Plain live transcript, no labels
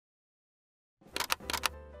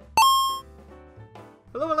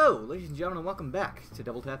Hello, hello, ladies and gentlemen, and welcome back to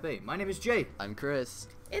Double Tap A. My name is Jay. I'm Chris.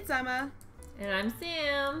 It's Emma. And I'm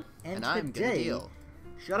Sam. And I'm gonna deal.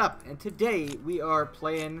 Shut up. And today we are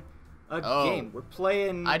playing a game. We're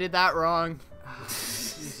playing... I did that wrong.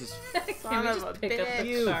 Jesus. Can we just pick up the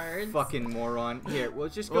You cards? fucking moron. Here, we'll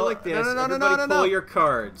just go like this. No, Everybody pull your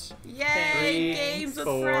cards. Yay, 3, games with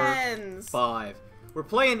 4, friends. 5. We're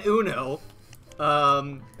playing UNO.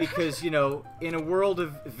 Because, you know, in a world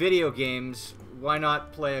of video games, why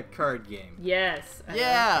not play a card game? Yes. I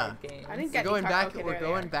Yeah. love card games. I didn't get Going any back, okay, we're there they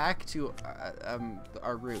going are. back to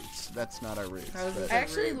our roots. That's not our roots. How's but- it? I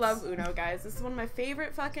actually Roots. love Uno, guys. This is one of my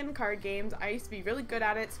favorite fucking card games. I used to be really good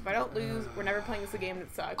at it, so if I don't lose, we're never playing this game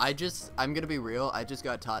that sucks. I'm gonna be real. I just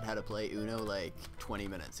got taught how to play Uno like 20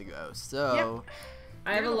 minutes ago. So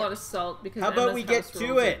I have a lot of salt because How about Emma's we get house to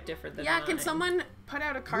rules are it? different than Yeah, mine. can someone put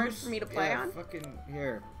out a card Who's- for me to play yeah, on? Fucking,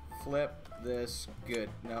 here. Flip this. Good.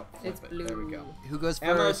 No, flip It's it. blue. There we go. who goes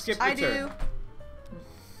Emma, first? skip your I turn. do.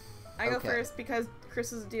 I go Okay. first because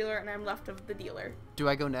Chris is a dealer and I'm left of the dealer. Do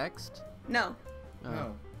I go next? No,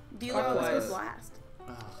 No. dealer always Clockwise. goes last.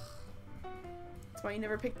 That's why you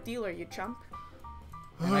never pick dealer, you chump.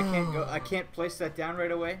 And I can't go. I can't place that down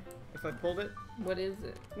right away if I pulled it. What is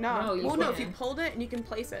it? No, No, you well, no, if you can't. pulled it and you can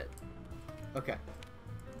place it. Okay.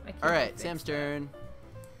 I can't All right, fix Sam's that. turn.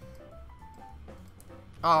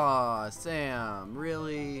 Aw, Sam,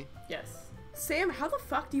 really? Yes. Sam, how the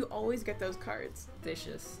fuck do you always get those cards?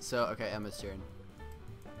 Vicious. So okay, Emma's turn.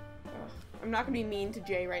 Ugh. I'm not gonna be mean to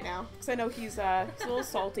Jay right now because I know he's a little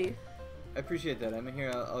salty. I appreciate that. I'm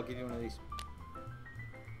here. I'll give you one of these.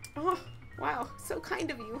 Oh, wow, so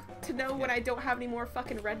kind of you to know when I don't have any more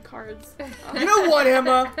fucking red cards. You know what,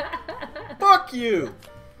 Emma? Fuck you.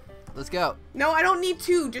 Let's go. No, I don't need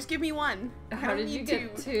two. Just give me one. I How don't did need you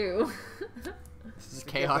get two. two? This is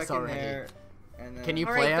Get chaos back in already. there, and then... Can you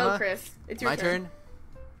All play, right, go, Emma? Chris. It's your My turn?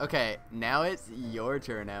 Okay, now it's your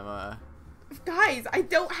turn, Emma. Guys, I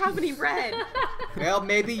don't have any red. Well,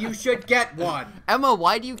 maybe you should get one. Emma,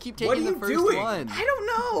 why do you keep What taking are the you first doing? one? I don't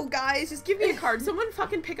know, guys. Just give me a card. Someone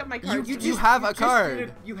fucking pick up my cards. You for just- me. have a just card. did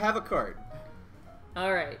it. You have a card.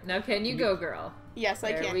 All right, now can you go, girl? Yes,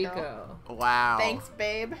 I There can we go. go. Wow. Thanks,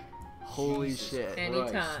 babe. Holy Jesus shit.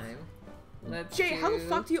 Anytime. Let's Jay, how the do-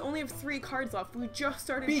 fuck do you only have 3 cards left? We just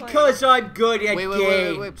started Because I'm good at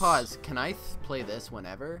games. Wait, pause. Can I play this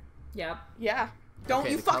whenever? Yep. playing. Yeah. Don't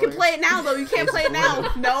Okay, you the fucking color play it now, though. You can't is play it now.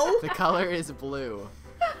 blue. No. The color is blue.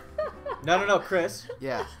 No, Chris.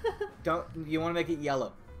 Yeah. Don't. You want to make it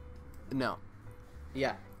yellow? No.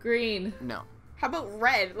 Yeah. Green. No. How about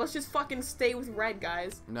red? Let's just fucking stay with red,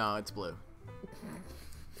 guys. No, it's blue.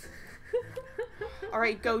 All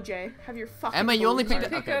right, go, Jay. Have your fucking. Emma, you only blue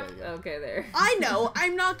picked card. it- Pick okay, up. there you go. Okay, there. I know.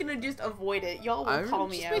 I'm not gonna just avoid it. Y'all will I'm call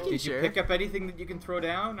me just out. making- Did you Sure. pick up anything that you can throw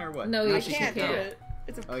down, or what? No, I you can't do can't. it.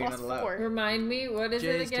 It's a Oh, you're plus not allowed. 4. Remind me, what is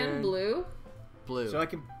Jay's it again? turn. Blue? Blue. So I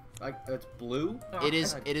can. It's blue. Oh, It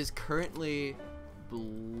is. God. It is currently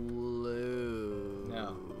blue.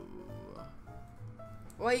 No.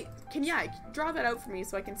 Wait, draw that out for me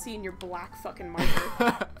so I can see in your black fucking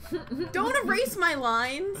marker. Don't erase my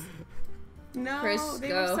lines. No, Chris, they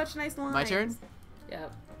go. were such nice lines. My turn.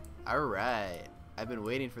 Yep. All right. I've been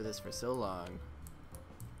waiting for this for so long.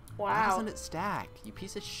 Why Wow. doesn't it stack? You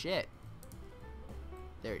piece of shit.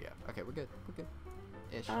 There you go. Okay, we're good. We're good.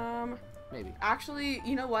 Ish. Maybe. Actually,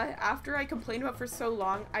 you know what? After I complained about it for so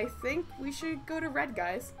long, I think we should go to red,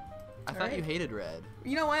 guys. I thought you Alright. hated red.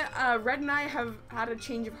 You know what? Red and I have had a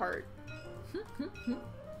change of heart.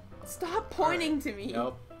 Stop pointing to me.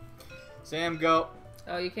 Nope. Sam, go.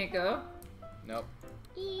 Oh, you can't go? Nope.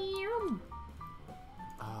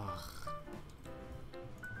 Ugh.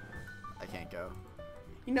 I can't go.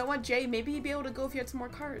 You know what, Jay? Maybe you'd be able to go if you had some more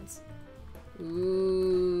cards.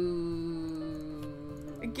 Ooh.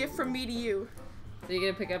 A gift from me to you. So you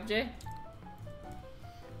gonna pick up, Jay?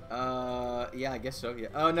 Yeah, I guess so. Yeah.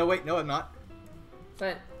 Oh no, wait, no, I'm not.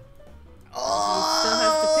 But he still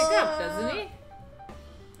has to pick up, doesn't he?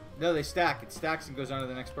 No, they stack. It stacks and goes on to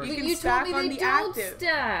the next person. You But can you stack told on me they the don't active.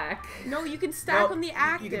 stack. No, you can stack No, on the you-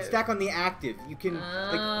 active. You can stack on the active. You can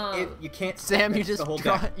Oh. like you can't. Sam, you that's the just whole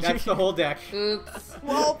got- deck. That's the whole deck. Oops.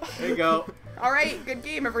 Well, There you go. all right, good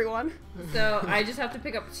game, everyone. So I just have to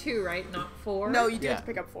pick up 2, right? Not 4? No, you do Yeah. have to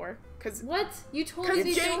pick up 4. Because What? You told me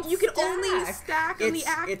they Jay, don't you can stack. only stack on the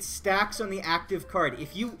active. It stacks on the active card.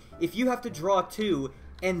 If you have to draw 2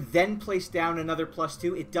 and then place down another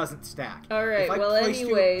 +2, it doesn't stack. All right, If I well, place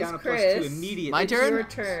anyways, down a Chris, +2 immediately. My It's turn? your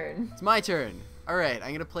turn. It's my turn. All right,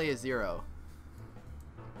 I'm gonna play a 0.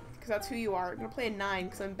 Because that's who you are. I'm going to play a 9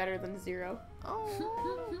 because I'm better than 0.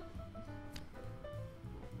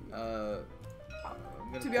 Oh.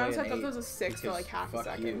 To be honest, I thought that was a 6 for like half a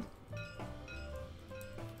second. You.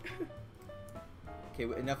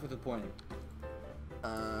 Okay, enough with the pointing.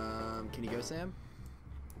 Can you go, Sam?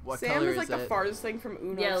 What Sam color is like the it? farthest thing from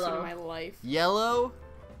UNOS I've seen in my life. Yellow?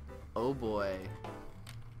 Oh boy.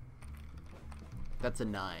 That's a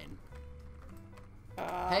 9.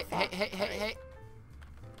 Hey.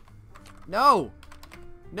 No!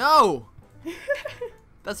 No!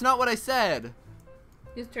 That's not what I said.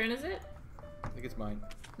 Whose turn is it? I think it's mine.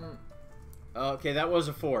 Okay, that was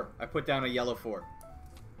a 4. I put down a yellow 4.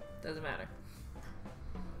 Doesn't matter.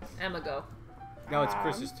 Emma, go. No, it's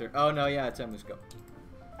Chris's turn. Oh no, yeah, it's Emma's go.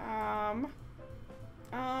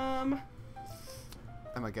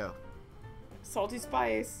 Emma, go. Salty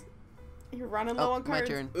Spice. You're running low on cards.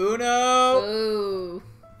 My turn. Uno! Ooh.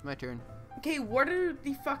 My turn. Okay, what are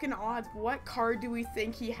the fucking odds? What card do we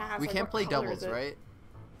think he has? We Like, can't what play color doubles, is it? right?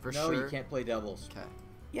 For No, sure. you can't play doubles. Okay.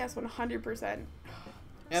 Yes, 100%.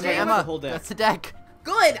 Emma, Sam? Emma, hold that. That's the deck.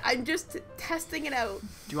 Good! I'm just testing it out. Do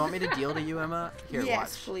you want me to deal to you, Emma? Here, Yes,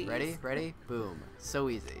 watch. please. Ready? Ready? Boom. So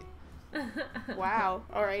easy. Wow.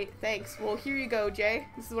 Alright, thanks. Well, here you go, Jay.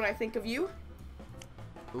 This is what I think of you.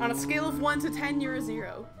 On a scale of 1 to 10, you're a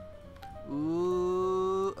 0.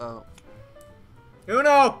 Ooh. Oh.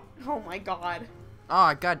 Uno! Oh my god.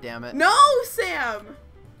 Oh, god damn it. No, Sam!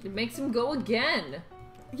 It makes him go again.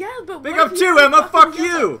 Yeah, but Big what up if 2, you Emma! fucking Fuck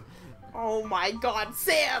yellow? you! Oh my god,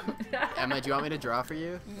 Sam! Emma, do you want me to draw for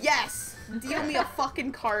you? Yes! Deal me a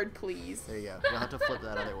fucking card, please. There you go. You'll have to flip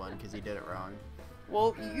that other one because you did it wrong.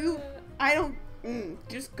 Well, I don't...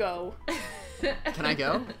 just go. Can I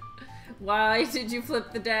go? Why did you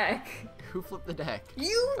flip the deck? Who flipped the deck?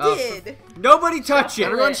 You Oh, did! Nobody touch it!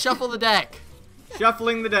 Everyone shuffle the deck.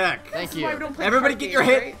 Shuffling the deck. Thank This is why we you. don't play Everybody card get your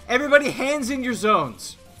games, hit. right? Everybody hands in your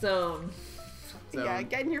zones. Zone. Yeah,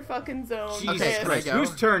 get in your fucking zone. Jesus Okay, can I Christ. go?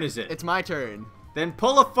 Whose turn is it? It's my turn. Then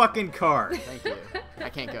pull a fucking card. Thank you. I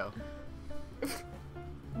can't go.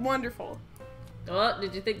 Wonderful. Oh,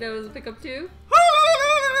 did you think that was a pickup too?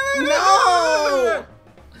 No!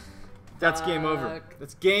 That's game over. Fuck.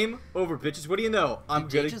 That's game over, bitches. What do you know? I'm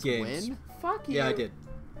Did good Jay at just games. win? Fuck you. Yeah, I did.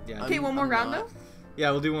 Yeah. Okay, one more I'm round not. though?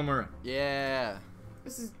 Yeah, we'll do one more round. Yeah.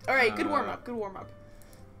 This is... Alright, good warm up, good warm up.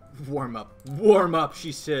 Warm up. Warm up,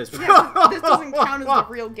 she says. Yeah, this doesn't count as the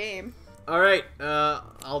real game. Alright,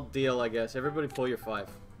 I'll deal, I guess. Everybody pull your 5.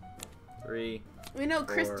 3, We know,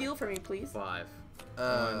 Chris, 4, deal for me, please. 5.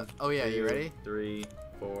 Oh yeah, you ready? 3,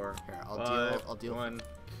 4. Here, I'll deal. 1,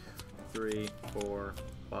 3, 4,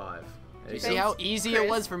 5. There You you see go. how easy Chris. it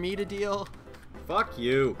was for me to deal? Fuck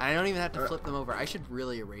you. I don't even have to flip them over. I should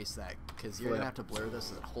really erase that because you're Flip. gonna have to blur this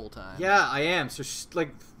the whole time. Yeah, I am. So, like,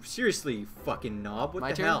 seriously, you fucking knob. What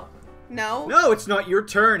My the turn? hell? No? No, it's not your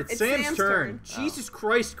turn. It's It's Sam's, Sam's turn. turn. Jesus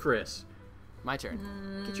Christ, Chris. My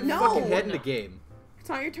turn. Get your No. fucking head in the game. It's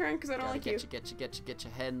not your turn because I don't Gotta like you. get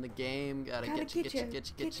your head in the game. Gotta Gotta get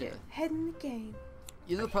you. head in the game.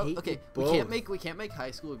 You know, I hate okay, you we both. can't make High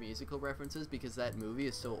School Musical references because that movie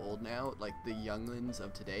is so old now. Like the younglings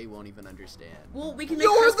of today won't even understand. Well, we can make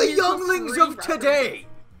You're High the School Musical younglings 3 of today.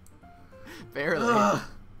 Barely. Ugh.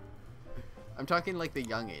 I'm talking like the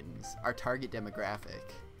youngins, our target demographic.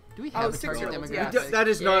 Do we Oh, have a target 6-year-olds, demographic? yeah. That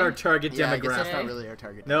is not Yeah. our target Yeah, I guess that's demographic. not really our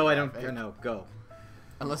target. No, I demographic. don't. No, go.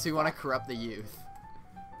 Unless we want to corrupt the youth.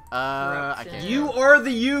 I Corruption. can't. You are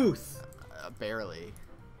the youth. Barely.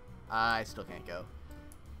 I still can't go.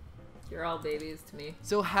 You're all babies to me.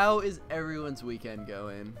 So how is everyone's weekend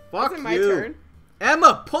going? Fuck Isn't you. my turn?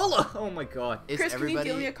 Emma, pull a. Oh my god. Is Chris, everybody? can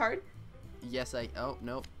you deal me a card? Yes, I. Oh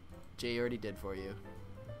no, Jay already did for you. Is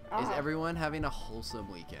Ah. everyone having a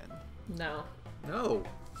wholesome weekend? No. No.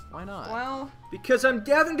 Why not? Well, Because I'm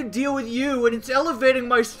having to deal with you, and it's elevating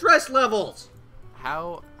my stress levels.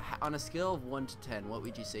 How on a scale of 1 to 10, what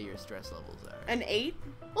would you say your stress levels are? an 8.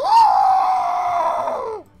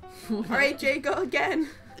 Alright, Jay, go again.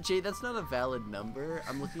 Jay, that's not a valid number.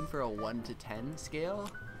 I'm looking for a 1 to 10 scale.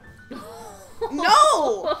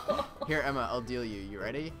 No! Here, Emma, I'll deal you. You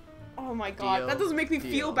ready? Oh my god, Deal, that doesn't make me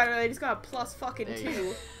deal. feel better. I just got a plus fucking There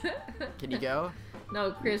you 2. Can you go?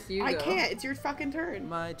 No, Chris, you I go. can't. It's your fucking turn.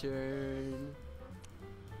 My turn.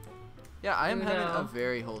 Yeah, I am having a Uno.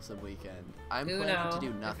 very wholesome weekend. I'm Uno, planning to do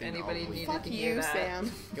if nothing all anybody week. needed Fuck to hear you, that.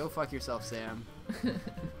 Sam. Go fuck yourself, Sam.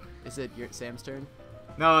 Is it your Sam's turn?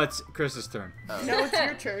 No, it's Chris's turn. Oh. No, it's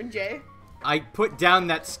your turn, Jay. I put down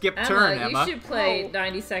that skip Emma, turn, Emma. you should play No.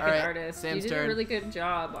 90-second Alright, artist. Sam's you did turn. a really good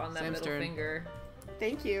job on that Sam's middle turn. finger.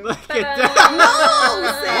 Thank you. Look Ta-da! at that.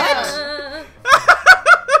 No, Sam!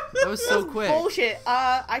 That was so That's quick. bullshit.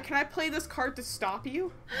 Can I play this card to stop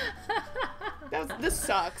you? This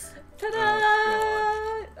sucks.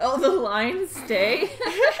 Ta-da! Oh, the lines stay.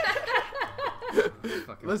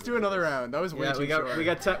 Let's do another round. That was way too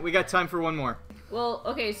short. we got time for one more. Well,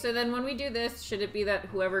 okay, so then when we do this, should it be that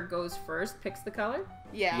whoever goes first picks the color?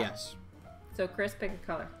 Yeah. Yes. So Chris, pick a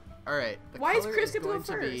color. All right. Why is Chris going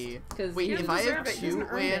to go Because wait, he if doesn't I have deserve it. He two,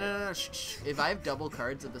 doesn't wait, earn no. Shh. If I have double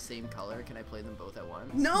cards of the same color, can I play them both at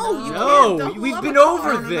once? No, you No, can't. Double we've up been a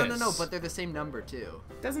over card. this. No, but they're the same number too.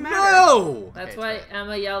 Doesn't matter. No. that's Okay, why try it.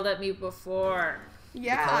 Emma yelled at me before.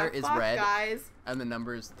 Yeah. color is fuck, red. guys. And the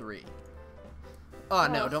number is 3. Oh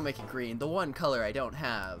no, don't make it green. The one color I don't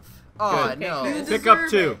have. Oh Good. no. You Pick up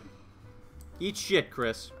deserve 2. it. Eat shit,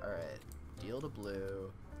 Chris. All right. Deal to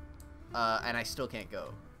blue. And I still can't go,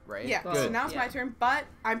 right? Yeah. Well, So now it's yeah. my turn, but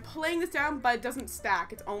I'm playing this down, but it doesn't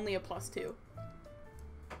stack. It's only a +2.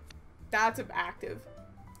 That's an active.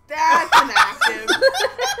 That's an active.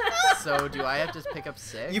 So do I have to pick up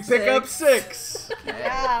 6? You pick up 6. Okay,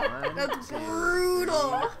 Yeah, 1, that's 2,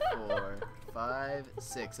 brutal. 3, 4, 5,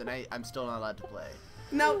 6, and I'm still not allowed to play.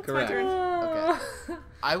 No, it's my Correct. turn. Okay.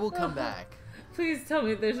 I will come back. Please tell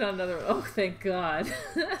me there's not another one. Oh, thank God.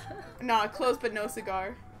 Nah, close but no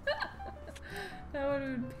cigar. That would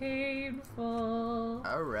have been painful.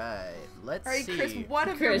 All right. Let's All right, see. Chris, what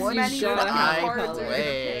of Chris, your you many shut fucking up. I cards are you gonna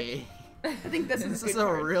play. pick? I think this is This a good is a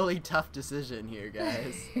card. really tough decision here,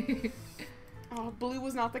 guys. Oh, blue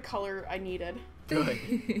was not the color I needed. Good.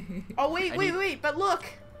 Oh, wait, I wait, need- wait, but look!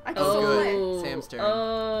 I can Oh, still play. good. Sam's turn.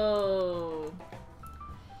 Oh.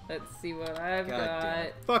 Let's see what I've God got. damn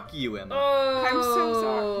it. Fuck you, Emma. Oh. I'm so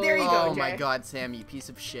sorry. There you go, Oh my Jay. god, Sam, you piece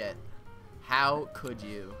of shit. How could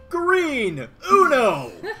you? Green.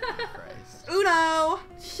 Uno. Christ. Uno!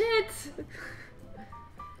 Shit.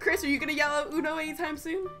 Chris, are you gonna yell out Uno anytime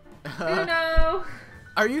soon? Uno.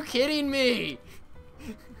 Are you kidding me?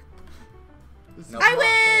 This is No. not I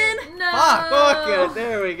win! fair. No. Fuck it.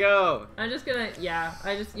 There we go. I'm just gonna, yeah,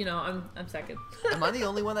 I'm second. Am I the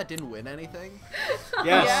only one that didn't win anything?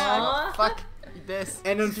 Yes. Yeah. Aw. Fuck this.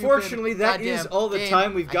 And stupid unfortunately, that is goddamn all the game.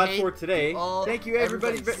 time we've I got hate for today. you all. Thank you,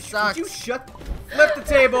 everybody. Everybody Would you sucks. shut? Flip the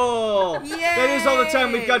table. That is all the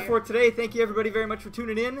time we've got Yay. for today. Thank you, everybody, very much for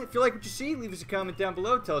tuning in. If you like what you see, leave us a comment down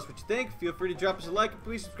below. Tell us what you think. Feel free to drop us a like and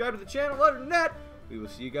please subscribe to the channel. Other than that, we will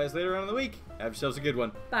see you guys later on in the week. Have yourselves a good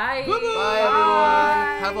one. Bye. Bye,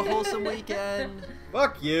 everyone. Have a wholesome weekend.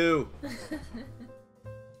 Fuck you.